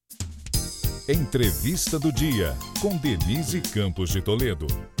Entrevista do dia, com Denise Campos de Toledo.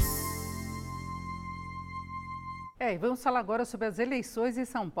 E vamos falar agora sobre as eleições em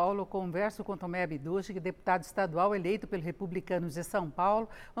São Paulo. Eu converso com Tomé Abduch, deputado estadual eleito pelo Republicanos de São Paulo.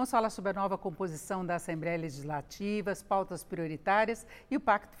 Vamos falar sobre a nova composição da Assembleia Legislativa, as pautas prioritárias e o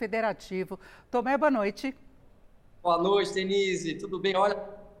Pacto Federativo. Tomé, boa noite. Boa noite, Denise. Tudo bem? Olha,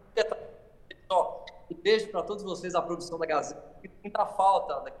 um beijo para todos vocês da produção da Gazeta. Muita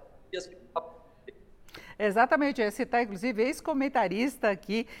falta daqui a dias. Exatamente, eu ia citar inclusive ex-comentarista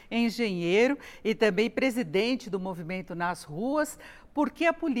aqui, engenheiro e também presidente do movimento Nas Ruas. Por que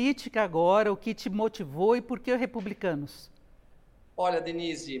a política agora? O que te motivou e por que os republicanos? Olha,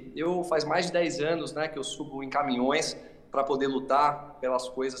 Denise, eu faz mais de 10 anos que eu subo em caminhões para poder lutar pelas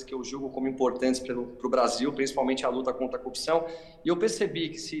coisas que eu julgo como importantes para o Brasil, principalmente a luta contra a corrupção. E eu percebi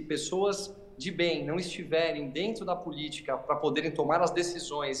que se pessoas de bem não estiverem dentro da política para poderem tomar as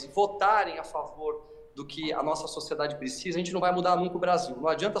decisões e votarem a favor do que a nossa sociedade precisa, a gente não vai mudar nunca o Brasil. Não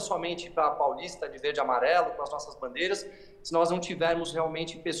adianta somente ir para a Paulista de verde e amarelo com as nossas bandeiras, se nós não tivermos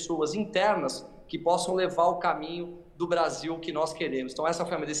realmente pessoas internas que possam levar o caminho do Brasil que nós queremos. Então essa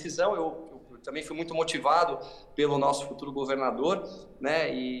foi a minha decisão. Eu também fui muito motivado pelo nosso futuro governador,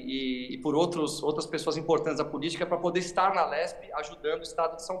 e por outras pessoas importantes da política para poder estar na Lesp ajudando o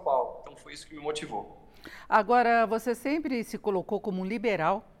estado de São Paulo. Então foi isso que me motivou. Agora, você sempre se colocou como um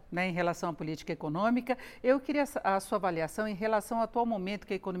liberal, em relação à política econômica. Eu queria a sua avaliação em relação ao atual momento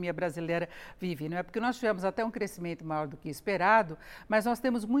que a economia brasileira vive, não é? Porque nós tivemos até um crescimento maior do que esperado, mas nós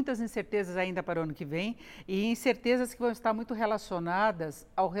temos muitas incertezas ainda para o ano que vem e incertezas que vão estar muito relacionadas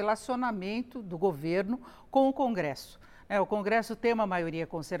ao relacionamento do governo com o Congresso. O Congresso tem uma maioria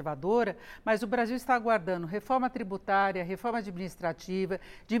conservadora, mas o Brasil está aguardando reforma tributária, reforma administrativa,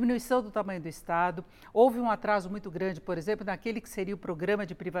 diminuição do tamanho do Estado. Houve um atraso muito grande, por exemplo, naquele que seria o programa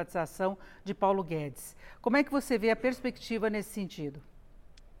de privatização de Paulo Guedes. Como é que você vê a perspectiva nesse sentido?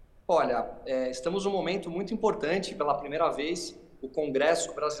 Olha, estamos num momento muito importante. Pela primeira vez, o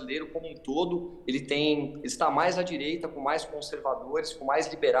Congresso brasileiro como um todo, ele está mais à direita, com mais conservadores, com mais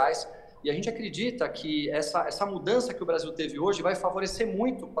liberais. E a gente acredita que essa mudança que o Brasil teve hoje vai favorecer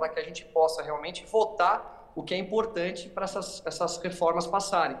muito para que a gente possa realmente votar o que é importante para essas reformas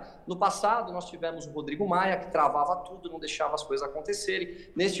passarem. No passado, nós tivemos o Rodrigo Maia, que travava tudo, não deixava as coisas acontecerem.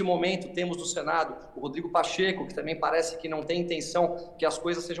 Neste momento, temos no Senado o Rodrigo Pacheco, que também parece que não tem intenção que as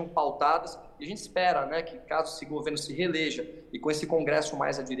coisas sejam pautadas. E a gente espera que, caso esse governo se reeleja e com esse Congresso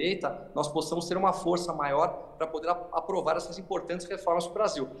mais à direita, nós possamos ter uma força maior para poder aprovar essas importantes reformas para o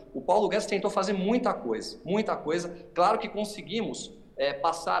Brasil. O Paulo Guedes tentou fazer muita coisa. Claro que conseguimos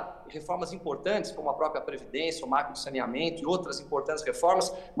passar reformas importantes, como a própria Previdência, o marco de saneamento e outras importantes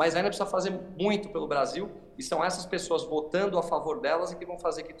reformas, mas ainda precisa fazer muito pelo Brasil, e são essas pessoas votando a favor delas e que vão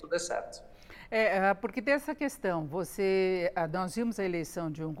fazer que tudo dê certo. Porque tem essa questão, nós vimos a eleição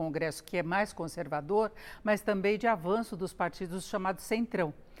de um Congresso que é mais conservador, mas também de avanço dos partidos chamados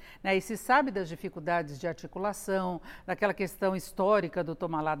centrão. E se sabe das dificuldades de articulação, daquela questão histórica do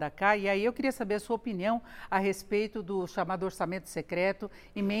tomar lá da cá, e aí eu queria saber a sua opinião a respeito do chamado orçamento secreto,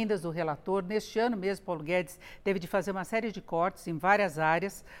 emendas do relator. Neste ano mesmo, Paulo Guedes teve de fazer uma série de cortes em várias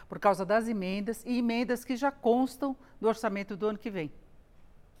áreas por causa das emendas e emendas que já constam do orçamento do ano que vem.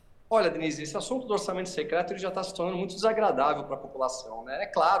 Olha, Denise, esse assunto do orçamento secreto ele já está se tornando muito desagradável para a população, É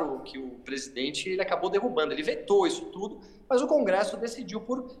claro que o presidente ele acabou derrubando, ele vetou isso tudo, mas o Congresso decidiu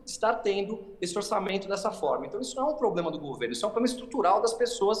por estar tendo esse orçamento dessa forma. Então isso não é um problema do governo, isso é um problema estrutural das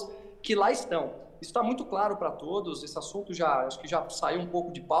pessoas que lá estão. Isso está muito claro para todos, esse assunto acho que já saiu um pouco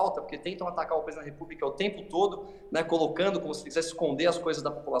de pauta, porque tentam atacar o presidente da República o tempo todo, colocando como se quisesse esconder as coisas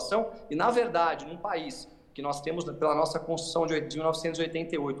da população, e na verdade, num país que nós temos pela nossa Constituição de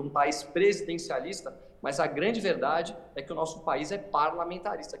 1988, um país presidencialista, mas a grande verdade é que o nosso país é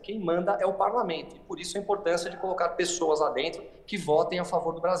parlamentarista. Quem manda é o parlamento, e por isso a importância de colocar pessoas lá dentro que votem a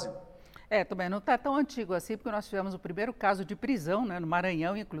favor do Brasil. Também não está tão antigo assim, porque nós tivemos o primeiro caso de prisão, no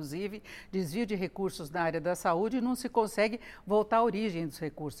Maranhão, inclusive, desvio de recursos na área da saúde e não se consegue voltar à origem dos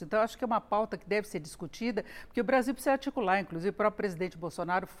recursos. Então, acho que é uma pauta que deve ser discutida, porque o Brasil precisa articular, inclusive o próprio presidente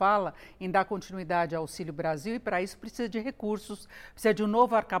Bolsonaro fala em dar continuidade ao Auxílio Brasil e para isso precisa de recursos, precisa de um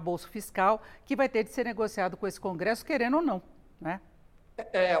novo arcabouço fiscal que vai ter de ser negociado com esse Congresso, querendo ou não,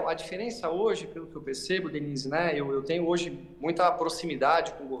 A diferença hoje, pelo que eu percebo, Denise, eu tenho hoje muita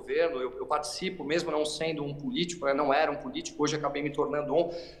proximidade com o governo, eu participo, mesmo não sendo um político, não era um político, hoje acabei me tornando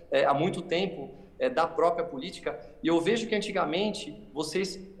há muito tempo da própria política, e eu vejo que antigamente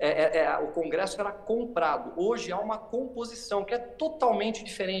o Congresso era comprado, hoje há uma composição que é totalmente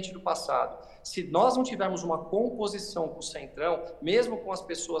diferente do passado. Se nós não tivermos uma composição com o Centrão, mesmo com as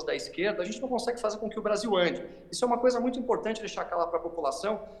pessoas da esquerda, a gente não consegue fazer com que o Brasil ande. Isso é uma coisa muito importante deixar claro para a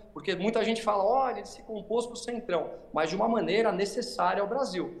população, porque muita gente fala, olha, ele se compôs com o Centrão, mas de uma maneira necessária ao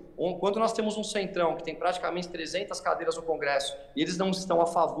Brasil. Quando nós temos um Centrão que tem praticamente 300 cadeiras no Congresso e eles não estão a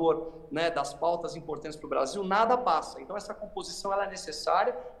favor, né, das pautas importantes para o Brasil, nada passa. Então essa composição ela é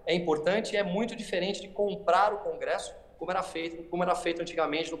necessária, é importante e é muito diferente de comprar o Congresso, como era feito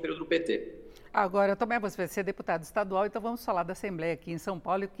antigamente no período do PT. Agora, também você vai ser deputado estadual, então vamos falar da Assembleia aqui em São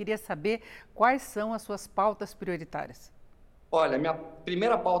Paulo. Eu queria saber quais são as suas pautas prioritárias. Olha, minha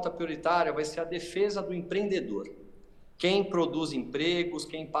primeira pauta prioritária vai ser a defesa do empreendedor. Quem produz empregos,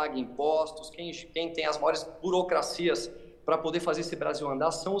 quem paga impostos, quem tem as maiores burocracias para poder fazer esse Brasil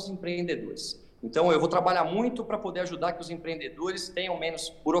andar são os empreendedores. Então, eu vou trabalhar muito para poder ajudar que os empreendedores tenham menos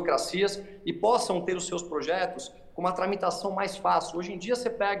burocracias e possam ter os seus projetos com uma tramitação mais fácil. Hoje em dia, você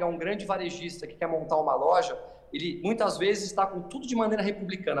pega um grande varejista que quer montar uma loja, ele muitas vezes está com tudo de maneira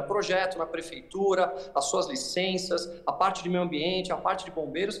republicana, projeto na prefeitura, as suas licenças, a parte de meio ambiente, a parte de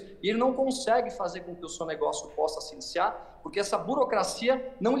bombeiros, e ele não consegue fazer com que o seu negócio possa se iniciar, porque essa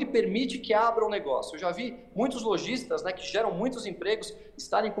burocracia não lhe permite que abra o negócio. Eu já vi muitos lojistas, né, que geram muitos empregos,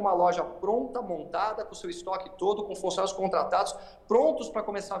 estarem com uma loja pronta, montada, com o seu estoque todo, com funcionários contratados, prontos para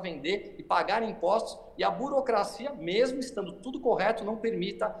começar a vender e pagar impostos, e a burocracia, mesmo estando tudo correto, não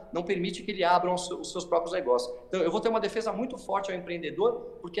permite que ele abra os seus próprios negócios. Então, eu vou ter uma defesa muito forte ao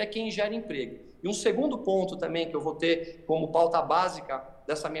empreendedor, porque é quem gera emprego. E um segundo ponto também que eu vou ter como pauta básica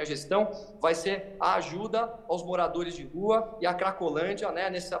dessa minha gestão vai ser a ajuda aos moradores de rua e a Cracolândia, né,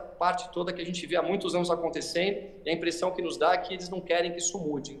 nessa parte toda que a gente vê há muitos anos acontecendo, e a impressão que nos dá é que eles não querem que isso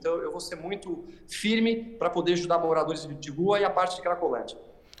mude. Então, eu vou ser muito firme para poder ajudar moradores de rua e a parte de Cracolândia.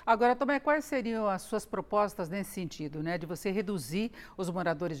 Agora, também, quais seriam as suas propostas nesse sentido, né? De você reduzir os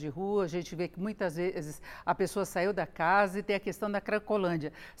moradores de rua? A gente vê que muitas vezes a pessoa saiu da casa e tem a questão da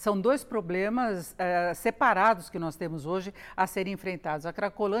Cracolândia. São dois problemas separados que nós temos hoje a serem enfrentados. A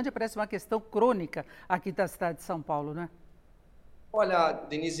Cracolândia parece uma questão crônica aqui da cidade de São Paulo, né? Olha,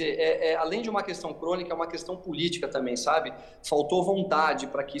 Denise, além de uma questão crônica, é uma questão política também, sabe? Faltou vontade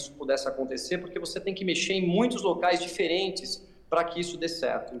para que isso pudesse acontecer, porque você tem que mexer em muitos locais diferentes para que isso dê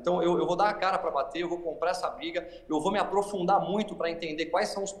certo. Então, eu vou dar a cara para bater, eu vou comprar essa briga, eu vou me aprofundar muito para entender quais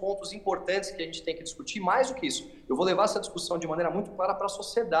são os pontos importantes que a gente tem que discutir. Mais do que isso, eu vou levar essa discussão de maneira muito clara para a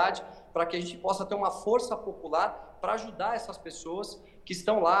sociedade, para que a gente possa ter uma força popular para ajudar essas pessoas que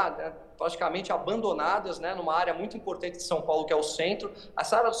estão lá, né, praticamente abandonadas, né, numa área muito importante de São Paulo, que é o centro.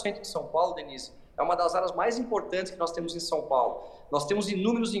 Essa área do centro de São Paulo, Denise, é uma das áreas mais importantes que nós temos em São Paulo. Nós temos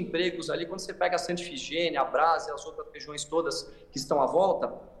inúmeros empregos ali, quando você pega a Santa Efigênia, a Brás e as outras regiões todas que estão à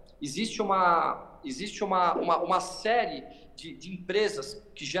volta, existe uma série de empresas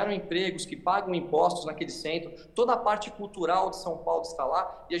que geram empregos, que pagam impostos naquele centro, toda a parte cultural de São Paulo está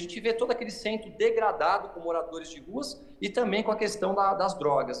lá, e a gente vê todo aquele centro degradado com moradores de ruas e também com a questão das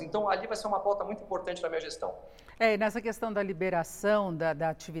drogas. Então, ali vai ser uma pauta muito importante na minha gestão. E nessa questão da liberação da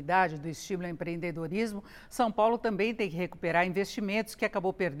atividade, do estímulo ao empreendedorismo, São Paulo também tem que recuperar investimentos que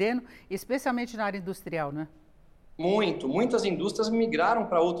acabou perdendo, especialmente na área industrial, né? Muitas indústrias migraram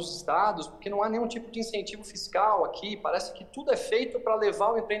para outros estados, porque não há nenhum tipo de incentivo fiscal aqui, parece que tudo é feito para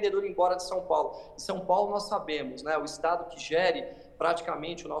levar o empreendedor embora de São Paulo. Em São Paulo nós sabemos, né, o estado que gere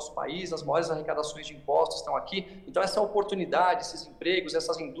praticamente o nosso país, as maiores arrecadações de impostos estão aqui, então essa oportunidade, esses empregos,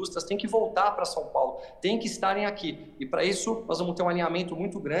 essas indústrias têm que voltar para São Paulo, têm que estarem aqui, e para isso nós vamos ter um alinhamento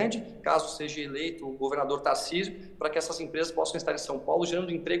muito grande, caso seja eleito o governador Tarcísio, para que essas empresas possam estar em São Paulo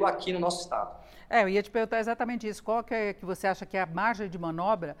gerando emprego aqui no nosso estado. Eu ia te perguntar exatamente isso. Qual que você acha que é a margem de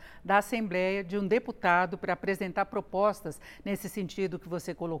manobra da Assembleia, de um deputado, para apresentar propostas nesse sentido que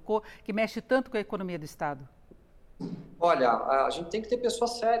você colocou, que mexe tanto com a economia do Estado? Olha, a gente tem que ter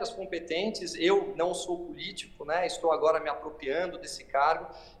pessoas sérias, competentes. Eu não sou político, né? Estou agora me apropriando desse cargo.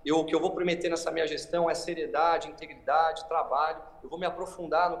 O que eu vou prometer nessa minha gestão é seriedade, integridade, trabalho. Eu vou me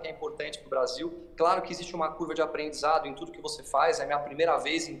aprofundar no que é importante para o Brasil. Claro que existe uma curva de aprendizado em tudo que você faz. É a minha primeira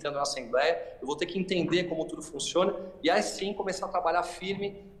vez entrando na Assembleia. Eu vou ter que entender como tudo funciona e aí sim começar a trabalhar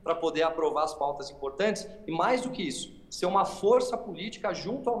firme para poder aprovar as pautas importantes. E mais do que isso, ser uma força política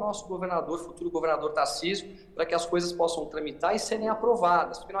junto ao nosso governador, futuro governador Tarcísio, para que as coisas possam tramitar e serem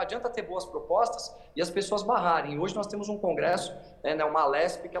aprovadas. Porque não adianta ter boas propostas e as pessoas barrarem. Hoje nós temos um congresso, uma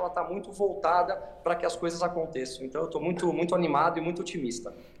Alesp, que ela está muito voltada para que as coisas aconteçam. Então eu estou muito animado e muito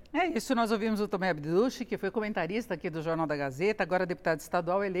otimista. É isso, nós ouvimos o Tomé Abduch, que foi comentarista aqui do Jornal da Gazeta, agora deputado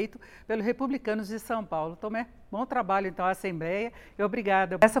estadual eleito pelo Republicanos de São Paulo. Tomé, bom trabalho então à Assembleia e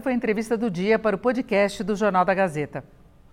obrigada. Essa foi a entrevista do dia para o podcast do Jornal da Gazeta.